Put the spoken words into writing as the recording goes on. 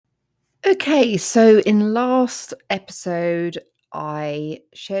Okay, so in last episode, I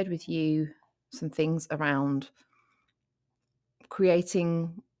shared with you some things around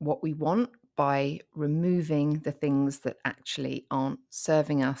creating what we want by removing the things that actually aren't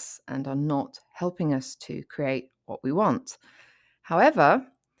serving us and are not helping us to create what we want. However,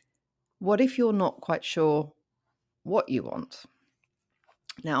 what if you're not quite sure what you want?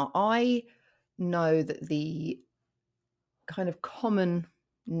 Now, I know that the kind of common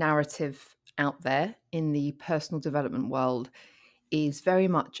narrative out there in the personal development world is very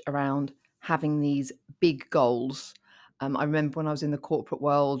much around having these big goals. I remember when I was in the corporate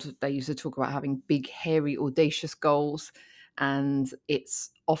world, they used to talk about having big, hairy, audacious goals. And it's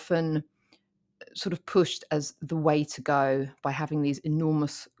often sort of pushed as the way to go by having these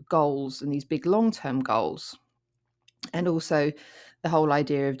enormous goals and these big long term goals. And also the whole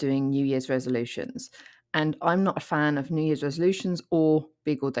idea of doing New Year's resolutions. And I'm not a fan of New Year's resolutions or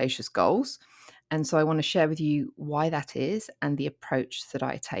big, audacious goals. And so I want to share with you why that is and the approach that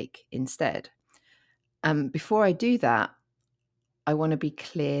I take instead. Before I do that, I want to be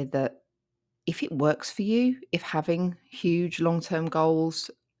clear that if it works for you, if having huge long term goals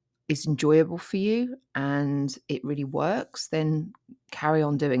is enjoyable for you and it really works, then carry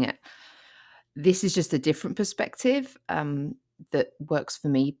on doing it. This is just a different perspective that works for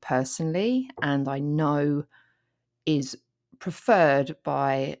me personally, and I know is preferred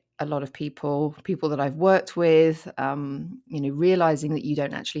by a lot of people that I've worked with, realizing that you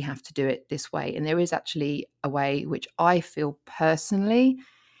don't actually have to do it this way. And there is actually a way which I feel personally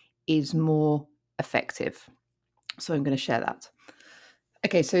is more effective. So I'm going to share that.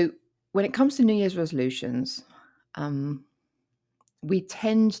 Okay, so when it comes to New Year's resolutions, we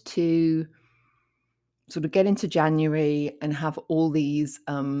tend to sort of get into January and have all these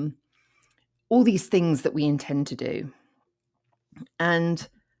things that we intend to do. And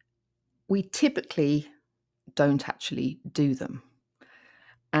we typically don't actually do them.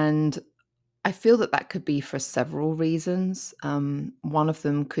 And I feel that that could be for several reasons. One of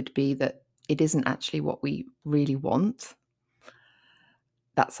them could be that it isn't actually what we really want.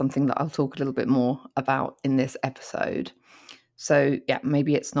 That's something that I'll talk a little bit more about in this episode. So, yeah,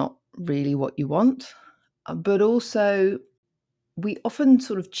 maybe it's not really what you want, but also we often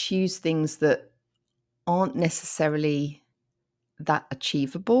sort of choose things that aren't necessarily that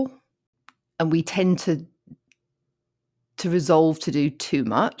achievable, and we tend to resolve to do too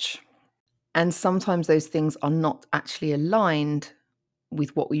much. And sometimes those things are not actually aligned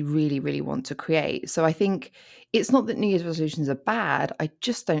with what we really, really want to create. So I think it's not that New Year's resolutions are bad. I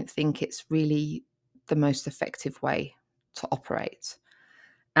just don't think it's really the most effective way to operate.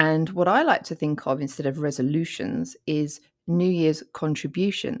 And what I like to think of instead of resolutions is New Year's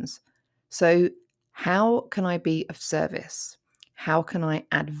contributions. So, how can I be of service? How can I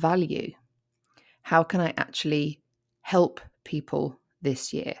add value? How can I actually help people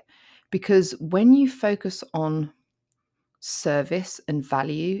this year? Because when you focus on service and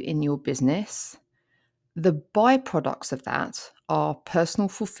value in your business, the byproducts of that are personal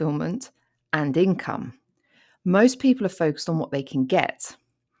fulfillment and income. Most people are focused on what they can get.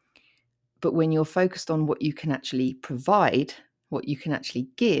 But when you're focused on what you can actually provide, what you can actually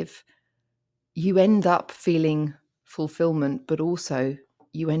give, you end up feeling fulfillment, but also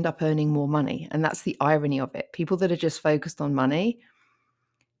you end up earning more money. And that's the irony of it. People that are just focused on money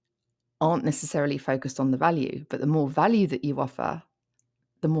aren't necessarily focused on the value, but the more value that you offer,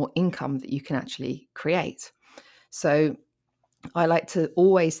 the more income that you can actually create. So I like to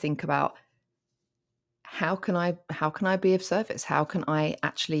always think about how can I be of service? How can I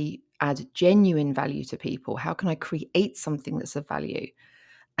actually add genuine value to people? How can I create something that's of value?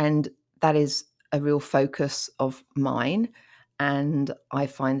 And that is a real focus of mine. And I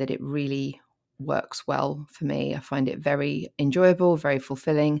find that it really works well for me. I find it very enjoyable, very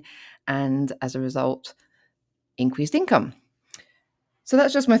fulfilling, and as a result, increased income. So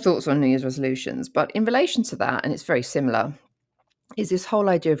that's just my thoughts on New Year's resolutions. But in relation to that, and it's very similar, is this whole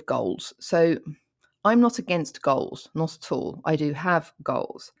idea of goals. So I'm not against goals, not at all. I do have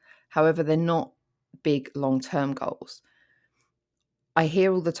goals. However, they're not big long-term goals. I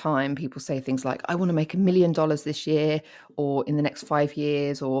hear all the time people say things like, I want to make $1 million this year or in the next 5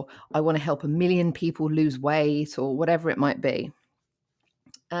 years, or I want to help 1 million people lose weight or whatever it might be.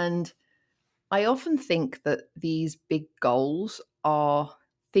 And I often think that these big goals are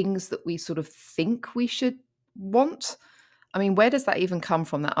things that we sort of think we should want. I mean, where does that even come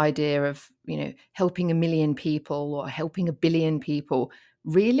from? That idea of, helping 1 million people or helping 1 billion people.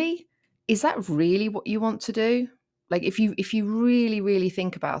 Really? Is that really what you want to do? Like if you really, really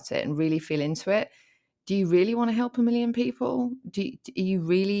think about it and really feel into it, do you really want to help 1 million people? Do you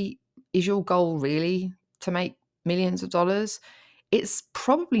really is your goal really to make millions of dollars? It's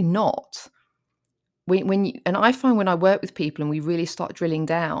probably not. And I find when I work with people and we really start drilling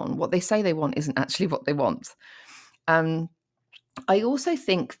down, what they say they want isn't actually what they want. I also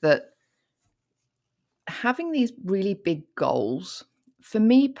think that having these really big goals, for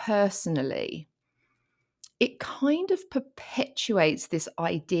me personally, it kind of perpetuates this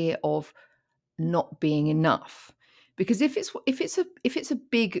idea of not being enough. Because if it's a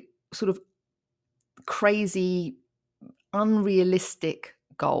big sort of crazy, unrealistic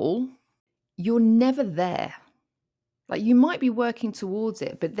goal, you're never there. Like, you might be working towards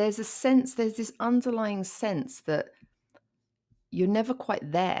it, but there's this underlying sense that you're never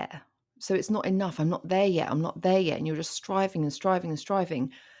quite there. So it's not enough. I'm not there yet. I'm not there yet. And you're just striving and striving and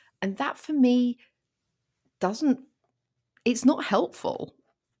striving. And that for me it's not helpful.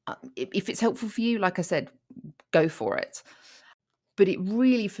 If it's helpful for you, like I said, go for it. But it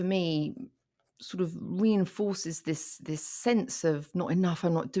really, for me, sort of reinforces this sense of not enough.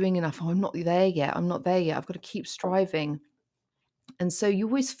 I'm not doing enough. Oh, I'm not there yet. I'm not there yet. I've got to keep striving. And so you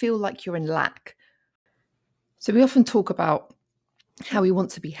always feel like you're in lack. So we often talk about how we want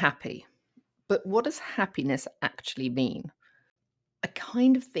to be happy. But what does happiness actually mean? I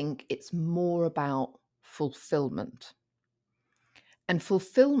kind of think it's more about fulfillment. And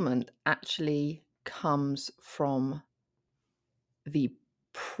fulfillment actually comes from the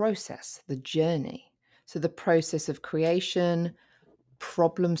process, the journey. So the process of creation,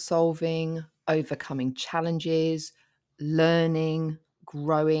 problem solving, overcoming challenges, learning,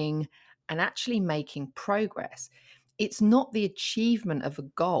 growing, and actually making progress. It's not the achievement of a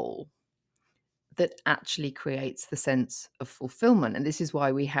goal that actually creates the sense of fulfillment. And this is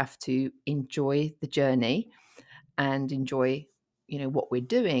why we have to enjoy the journey and enjoy, what we're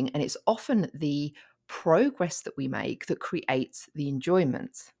doing. And it's often the progress that we make that creates the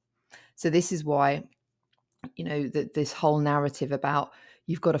enjoyment. So this is why, that this whole narrative about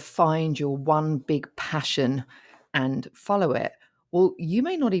you've got to find your one big passion and follow it. Well, you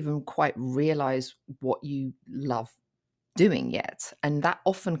may not even quite realize what you love doing yet. And that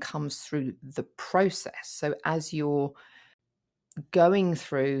often comes through the process. So as you're going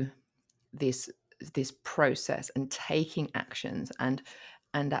through this process and taking actions and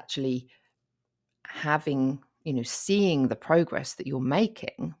actually having, seeing the progress that you're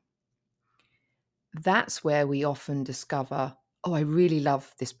making, that's where we often discover, oh, I really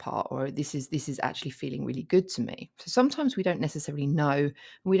love this part, or this is actually feeling really good to me. So sometimes we don't necessarily know,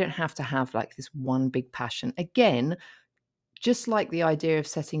 we don't have to have like this one big passion. Again, just like the idea of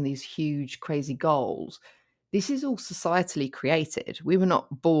setting these huge, crazy goals, this is all societally created. We were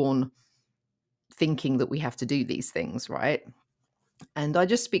not born thinking that we have to do these things, right? And I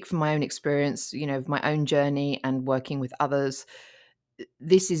just speak from my own experience, of my own journey and working with others.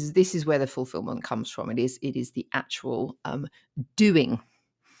 This is where the fulfillment comes from. It is the actual doing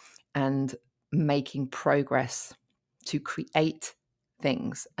and making progress to create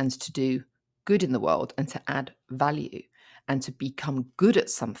things and to do good in the world and to add value and to become good at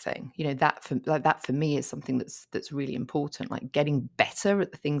something. That for me is something that's really important. Like, getting better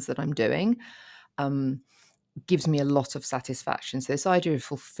at the things that I'm doing gives me a lot of satisfaction. So this idea of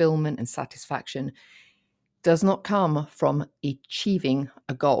fulfillment and satisfaction does not come from achieving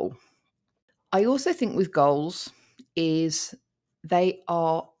a goal. I also think with goals is they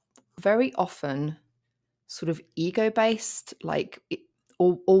are very often sort of ego-based,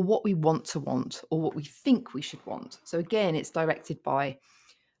 or what we want or what we think we should want. So again, it's directed by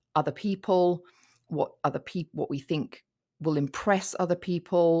other people, what we think will impress other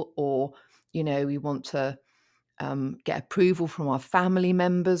people, or we want to get approval from our family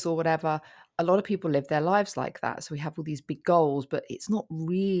members or whatever. A lot of people live their lives like that. So we have all these big goals, but it's not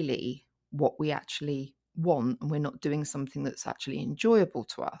really what we actually want, and we're not doing something that's actually enjoyable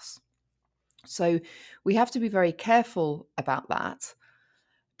to us. So we have to be very careful about that,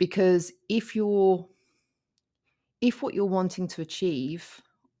 because if what you're wanting to achieve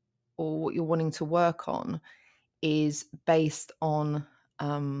or what you're wanting to work on is based on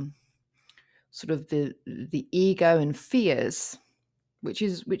sort of the ego and fears, which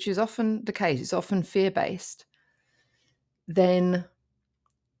is often the case, it's often fear-based, then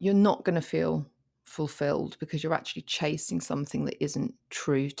you're not going to feel fulfilled because you're actually chasing something that isn't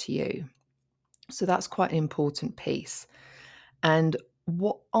true to you. So that's quite an important piece. And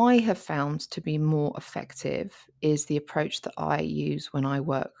what I have found to be more effective is the approach that I use when I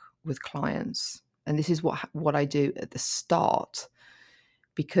work with clients. And this is what I do at the start,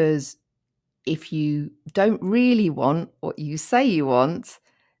 because if you don't really want what you say you want,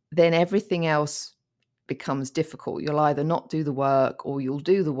 then everything else becomes difficult. You'll either not do the work or you'll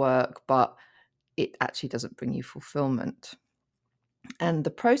do the work, but it actually doesn't bring you fulfillment. And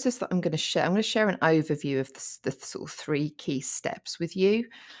the process that I'm going to share an overview of the sort of 3 key steps with you.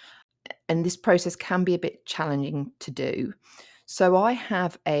 And this process can be a bit challenging to do. So I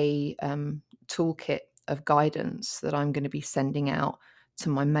have a toolkit of guidance that I'm going to be sending out to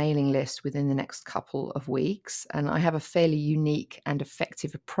my mailing list within the next couple of weeks. And I have a fairly unique and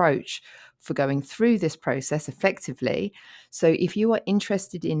effective approach for going through this process effectively. So if you are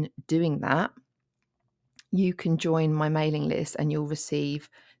interested in doing that, you can join my mailing list and you'll receive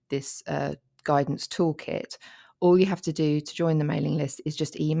this guidance toolkit. All you have to do to join the mailing list is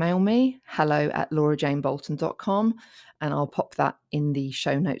just email me, hello@laurajanebolton.com, and I'll pop that in the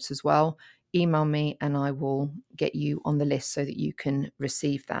show notes as well. Email me and I will get you on the list so that you can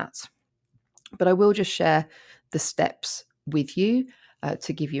receive that. But I will just share the steps with you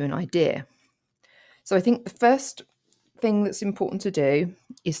to give you an idea. So I think the first thing that's important to do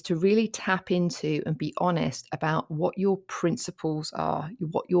is to really tap into and be honest about what your principles are,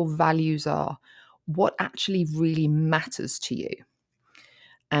 what your values are, what actually really matters to you,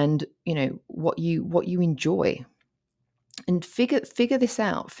 and what you enjoy, and figure this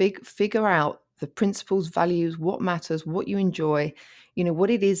out. Figure out the principles, values, what matters, what you enjoy,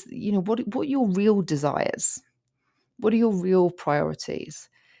 what it is, what your real desires, what are your real priorities.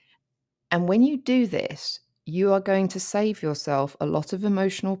 And when you do this, you are going to save yourself a lot of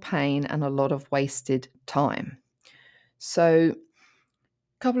emotional pain and a lot of wasted time. So,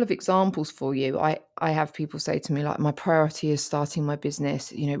 a couple of examples for you. I have people say to me, like, my priority is starting my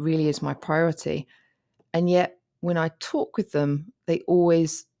business, it really is my priority. And yet, when I talk with them, they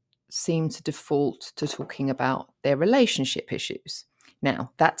always seem to default to talking about their relationship issues.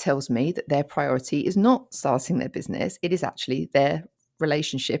 Now, that tells me that their priority is not starting their business. It is actually their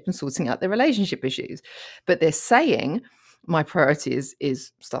relationship and sorting out their relationship issues. But they're saying, my priority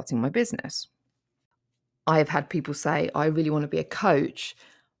is starting my business. I have had people say, I really want to be a coach,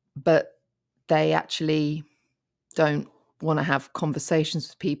 but they actually don't want to have conversations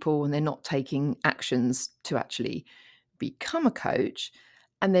with people and they're not taking actions to actually become a coach.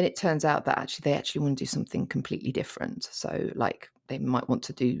 And then it turns out that actually they actually want to do something completely different. So like they might want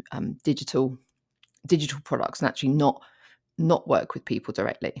to do digital products and actually not work with people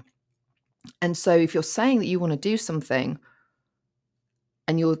directly. And so if you're saying that you want to do something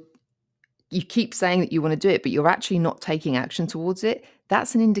and you keep saying that you want to do it, but you're actually not taking action towards it,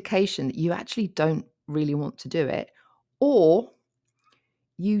 that's an indication that you actually don't really want to do it. Or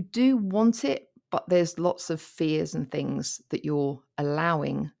you do want it, but there's lots of fears and things that you're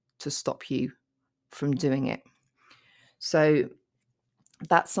allowing to stop you from doing it. So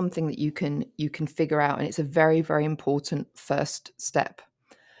that's something that you can figure out, and it's a very, very important first step.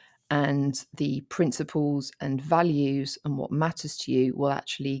 And the principles and values and what matters to you will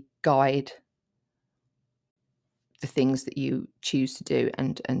actually guide the things that you choose to do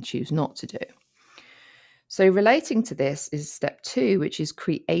and choose not to do. So relating to this is step 2, which is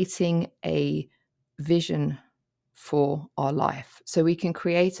creating a vision for our life. So we can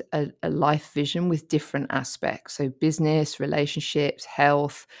create a life vision with different aspects. So business, relationships,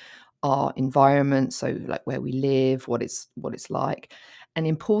 health, our environment, so like where we live, what it's like, and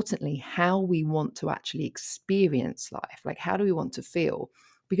importantly, how we want to actually experience life. Like, how do we want to feel?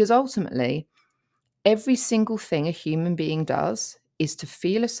 Because ultimately, every single thing a human being does is to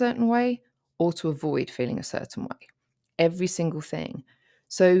feel a certain way or to avoid feeling a certain way. Every single thing.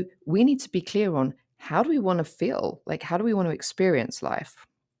 So we need to be clear on, how do we want to feel? Like, how do we want to experience life?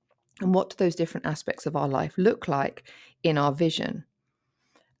 And what do those different aspects of our life look like in our vision?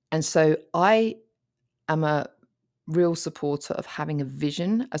 And so I am a real supporter of having a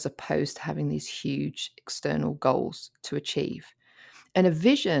vision as opposed to having these huge external goals to achieve. And a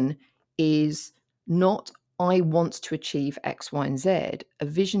vision is not, I want to achieve X, Y, and Z. A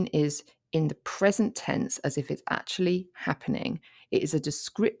vision is in the present tense, as if it's actually happening. It is a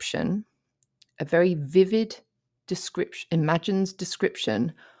description, a very vivid description, imagined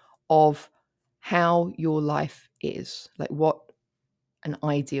description of how your life is, like what an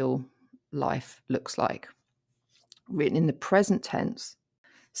ideal life looks like, written in the present tense.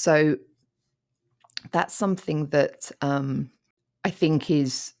 So that's something that I think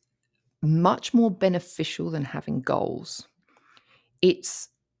is much more beneficial than having goals.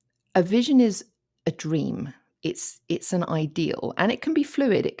 A vision is a dream. It's an ideal, and it can be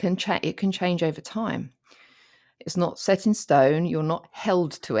fluid. It can change over time. It's not set in stone. You're not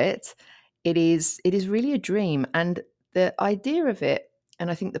held to it. It is really a dream, and the idea of it,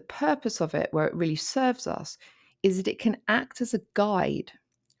 and I think the purpose of it, where it really serves us, is that it can act as a guide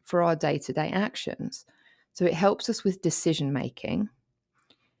for our day-to-day actions. So it helps us with decision making.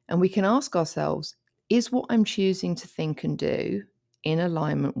 And we can ask ourselves, is what I'm choosing to think and do in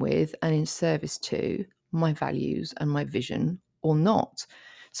alignment with and in service to my values and my vision or not?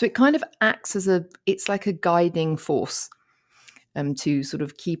 So it kind of acts as it's like a guiding force to sort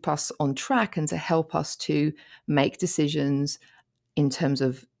of keep us on track and to help us to make decisions in terms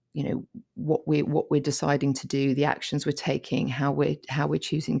of, what we're deciding to do, the actions we're taking, how we're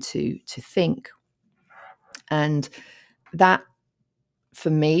choosing to think. And that, for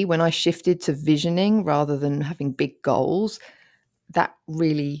me, when I shifted to visioning rather than having big goals, that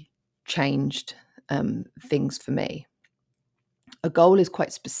really changed things for me. A goal is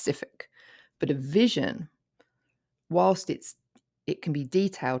quite specific, but a vision, whilst it can be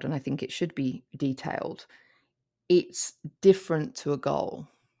detailed, and I think it should be detailed, it's different to a goal.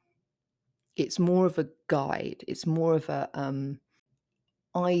 It's more of a guide. It's more of a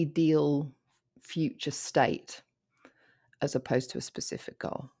ideal future state as opposed to a specific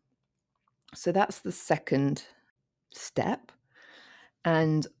goal. So that's the second step.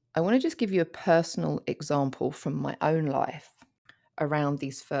 And I want to just give you a personal example from my own life around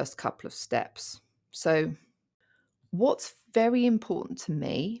these first couple of steps. So what's very important to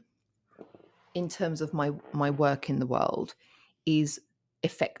me in terms of my work in the world is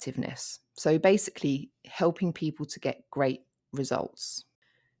effectiveness. So basically helping people to get great results.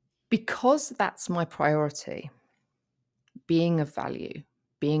 Because that's my priority, being of value,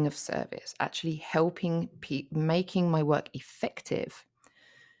 being of service, actually helping making my work effective.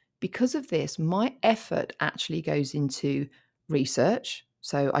 Because of this, my effort actually goes into research.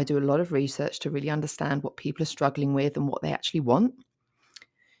 So I do a lot of research to really understand what people are struggling with and what they actually want.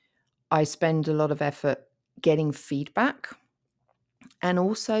 I spend a lot of effort getting feedback and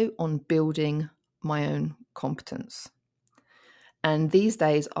also on building my own competence. And these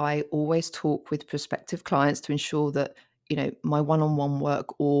days, I always talk with prospective clients to ensure that, my one-on-one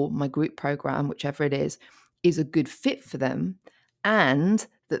work or my group program, whichever it is a good fit for them, and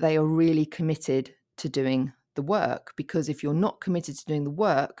that they are really committed to doing the work. Because if you're not committed to doing the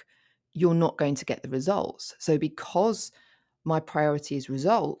work, you're not going to get the results. So because my priority is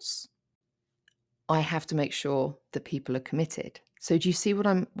results, I have to make sure that people are committed. So do you see what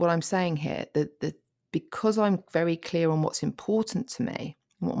I'm saying here? That because I'm very clear on what's important to me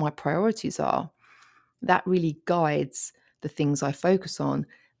and what my priorities are, that really guides the things I focus on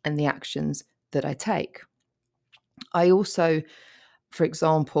and the actions that I take. I also, for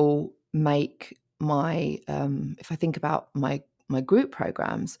example, make my if I think about my group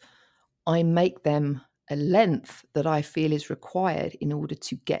programs, I make them a length that I feel is required in order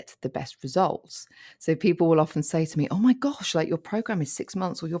to get the best results. So people will often say to me, "Oh my gosh, like your program is 6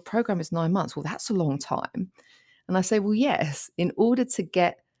 months or your program is 9 months." Well, that's a long time. And I say, well, yes, in order to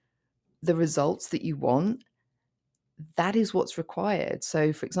get the results that you want, that is what's required.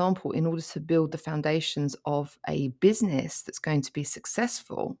 So, for example, in order to build the foundations of a business that's going to be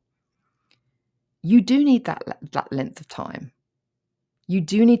successful, you do need that length of time. You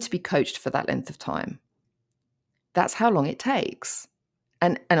do need to be coached for that length of time. That's how long it takes.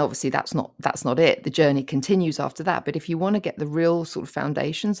 And obviously that's not it. The journey continues after that. But if you want to get the real sort of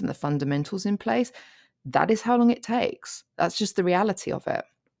foundations and the fundamentals in place, that is how long it takes. That's just the reality of it.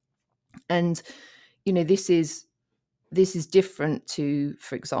 And, this is different to,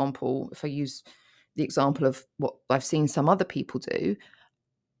 for example, if I use the example of what I've seen some other people do,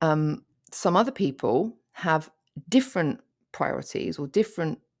 some other people have different priorities or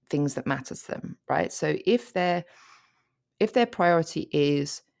different things that matter to them, right? So if their priority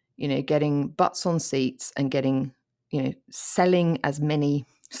is, getting butts on seats and getting, selling as many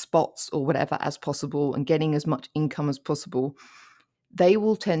spots or whatever as possible and getting as much income as possible, they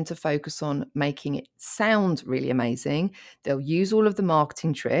will tend to focus on making it sound really amazing. They'll use all of the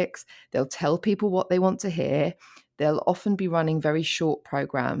marketing tricks. They'll tell people what they want to hear. They'll often be running very short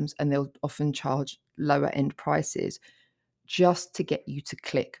programs and they'll often charge lower end prices just to get you to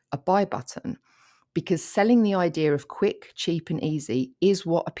click a buy button. Because selling the idea of quick, cheap, and easy is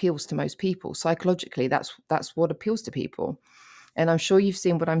what appeals to most people. Psychologically, that's what appeals to people. And I'm sure you've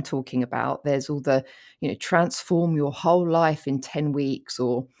seen what I'm talking about. There's all the, transform your whole life in 10 weeks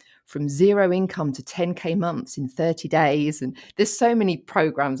or from zero income to 10K months in 30 days. And there's so many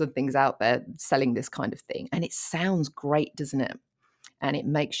programs and things out there selling this kind of thing. And it sounds great, doesn't it? And it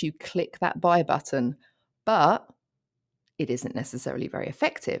makes you click that buy button, but it isn't necessarily very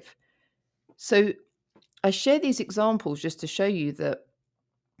effective. So I share these examples just to show you that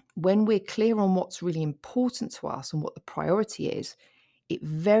when we're clear on what's really important to us and what the priority is, it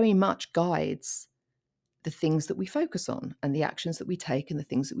very much guides the things that we focus on and the actions that we take and the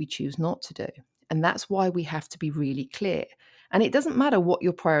things that we choose not to do. And that's why we have to be really clear. And it doesn't matter what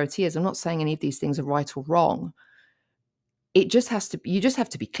your priority is. I'm not saying any of these things are right or wrong. You just have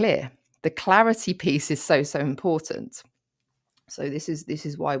to be clear. The clarity piece is so important. So this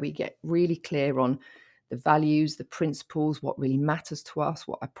is why we get really clear on the values, the principles, what really matters to us,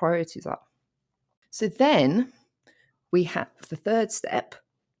 what our priorities are. So then we have the third step,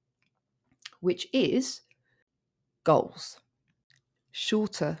 which is goals,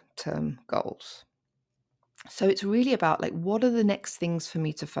 shorter term goals. So it's really about like, what are the next things for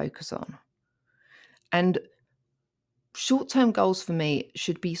me to focus on? And short-term goals for me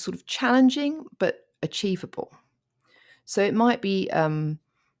should be sort of challenging but achievable. So it might be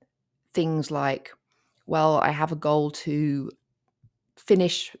things like, well, I have a goal to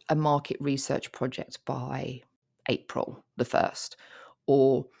finish a market research project by April the 1st,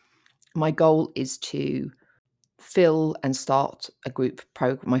 or my goal is to fill and start a group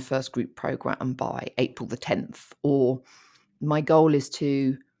program, my first group program by April the 10th, or my goal is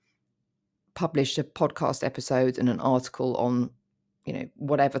to publish a podcast episode and an article on,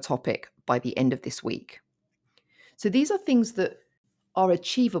 whatever topic by the end of this week. So these are things that are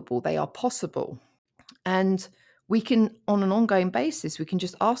achievable, they are possible. And we can, on an ongoing basis, we can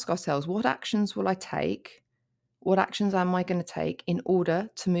just ask ourselves, what actions will I take? What actions am I going to take in order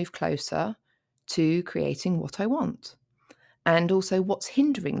to move closer to creating what I want? And also, what's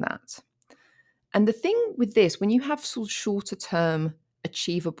hindering that? And the thing with this, when you have sort of shorter term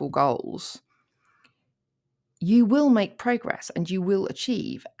achievable goals, you will make progress and you will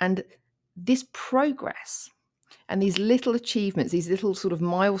achieve. And this progress and these little achievements, these little sort of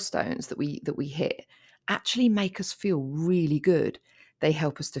milestones that we hit, actually make us feel really good. They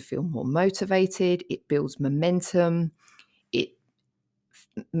help us to feel more motivated. It builds momentum. It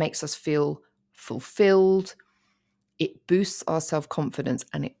makes us feel fulfilled. It boosts our self-confidence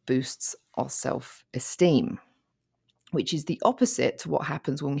and it boosts our self-esteem, which is the opposite to what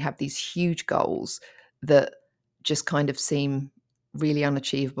happens when we have these huge goals that just kind of seem really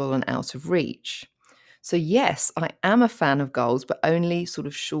unachievable and out of reach. So yes, I am a fan of goals, but only sort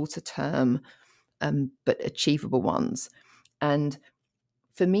of shorter term, but achievable ones. And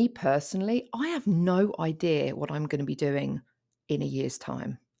for me personally, I have no idea what I'm going to be doing in a year's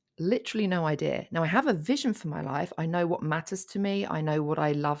time. Literally no idea. Now, I have a vision for my life. I know what matters to me. I know what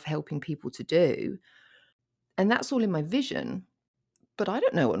I love helping people to do. And that's all in my vision. But I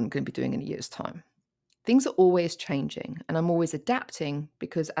don't know what I'm going to be doing in a year's time. Things are always changing and I'm always adapting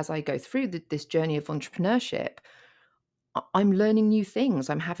because as I go through this journey of entrepreneurship, I'm learning new things.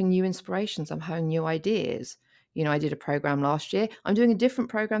 I'm having new inspirations. I'm having new ideas. I did a program last year. I'm doing a different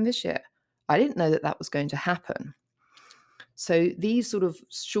program this year. I didn't know that was going to happen. So these sort of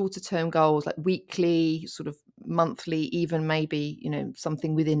shorter term goals, like weekly, sort of monthly, even maybe,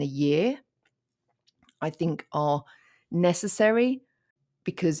 something within a year, I think are necessary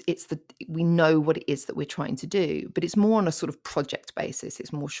because we know what it is that we're trying to do, but it's more on a sort of project basis.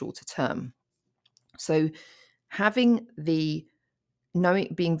 It's more shorter term. So having being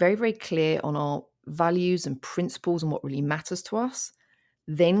very, very clear on our values and principles and what really matters to us,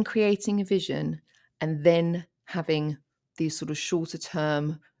 then creating a vision, and then having these sort of shorter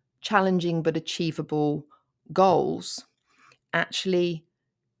term, challenging but achievable goals, actually,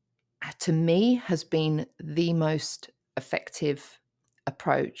 to me, has been the most effective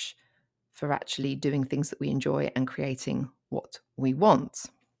approach for actually doing things that we enjoy and creating what we want.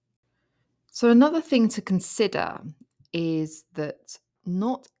 So another thing to consider is that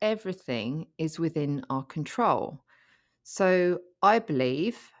not everything is within our control. So I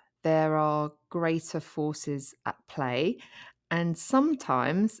believe there are greater forces at play, and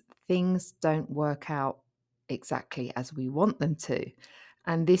sometimes things don't work out exactly as we want them to.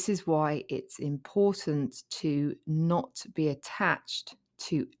 And this is why it's important to not be attached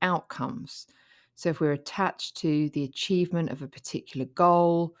to outcomes. So if we're attached to the achievement of a particular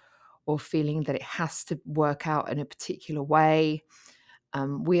goal or feeling that it has to work out in a particular way,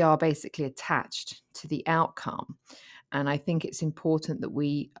 we are basically attached to the outcome. And I think it's important that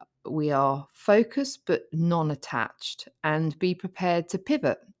we are focused but non-attached and be prepared to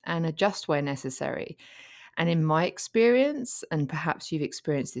pivot and adjust where necessary. And in my experience, and perhaps you've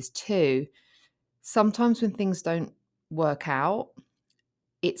experienced this too, sometimes when things don't work out,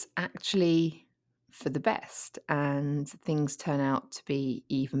 it's actually for the best and things turn out to be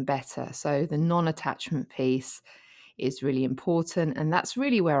even better. So the non-attachment piece is really important. And that's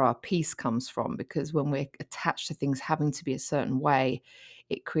really where our peace comes from, because when we're attached to things having to be a certain way,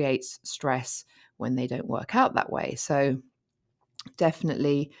 it creates stress when they don't work out that way. So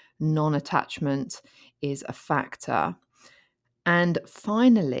definitely non-attachment is a factor. And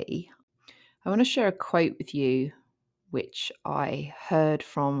finally, I want to share a quote with you, which I heard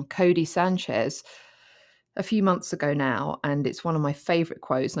from Cody Sanchez a few months ago now, and it's one of my favorite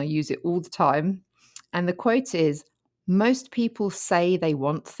quotes, and I use it all the time. And the quote is, "Most people say they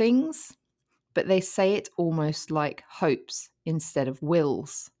want things, but they say it almost like hopes instead of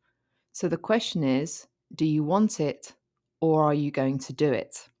wills. So the question is, do you want it or are you going to do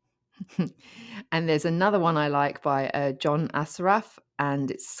it?" And there's another one I like by John Assaraf,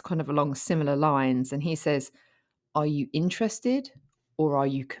 and it's kind of along similar lines. And he says, "Are you interested or are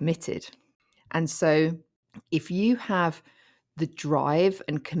you committed?" And so if you have the drive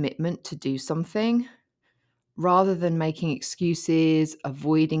and commitment to do something, rather than making excuses,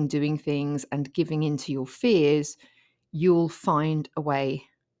 avoiding doing things, and giving in to your fears, you'll find a way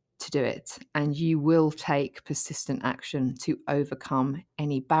to do it. And you will take persistent action to overcome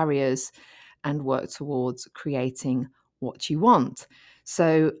any barriers and work towards creating what you want.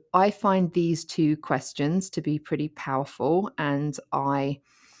 So I find these two questions to be pretty powerful, and I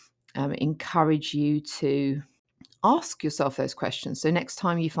encourage you to ask yourself those questions. So next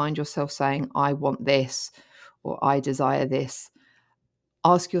time you find yourself saying, "I want this," or "I desire this,"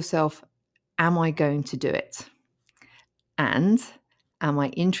 ask yourself, am I going to do it? And am I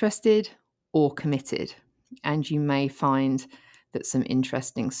interested or committed? And you may find that some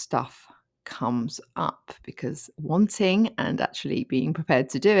interesting stuff comes up, because wanting and actually being prepared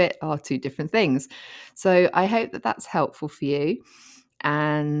to do it are two different things. So I hope that that's helpful for you.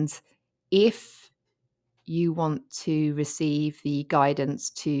 And if you want to receive the guidance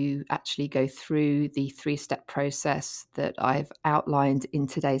to actually go through the 3-step process that I've outlined in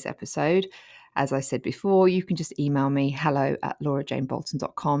today's episode, as I said before, you can just email me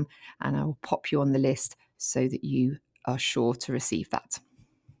hello@laurajanebolton.com, and I will pop you on the list so that you are sure to receive that.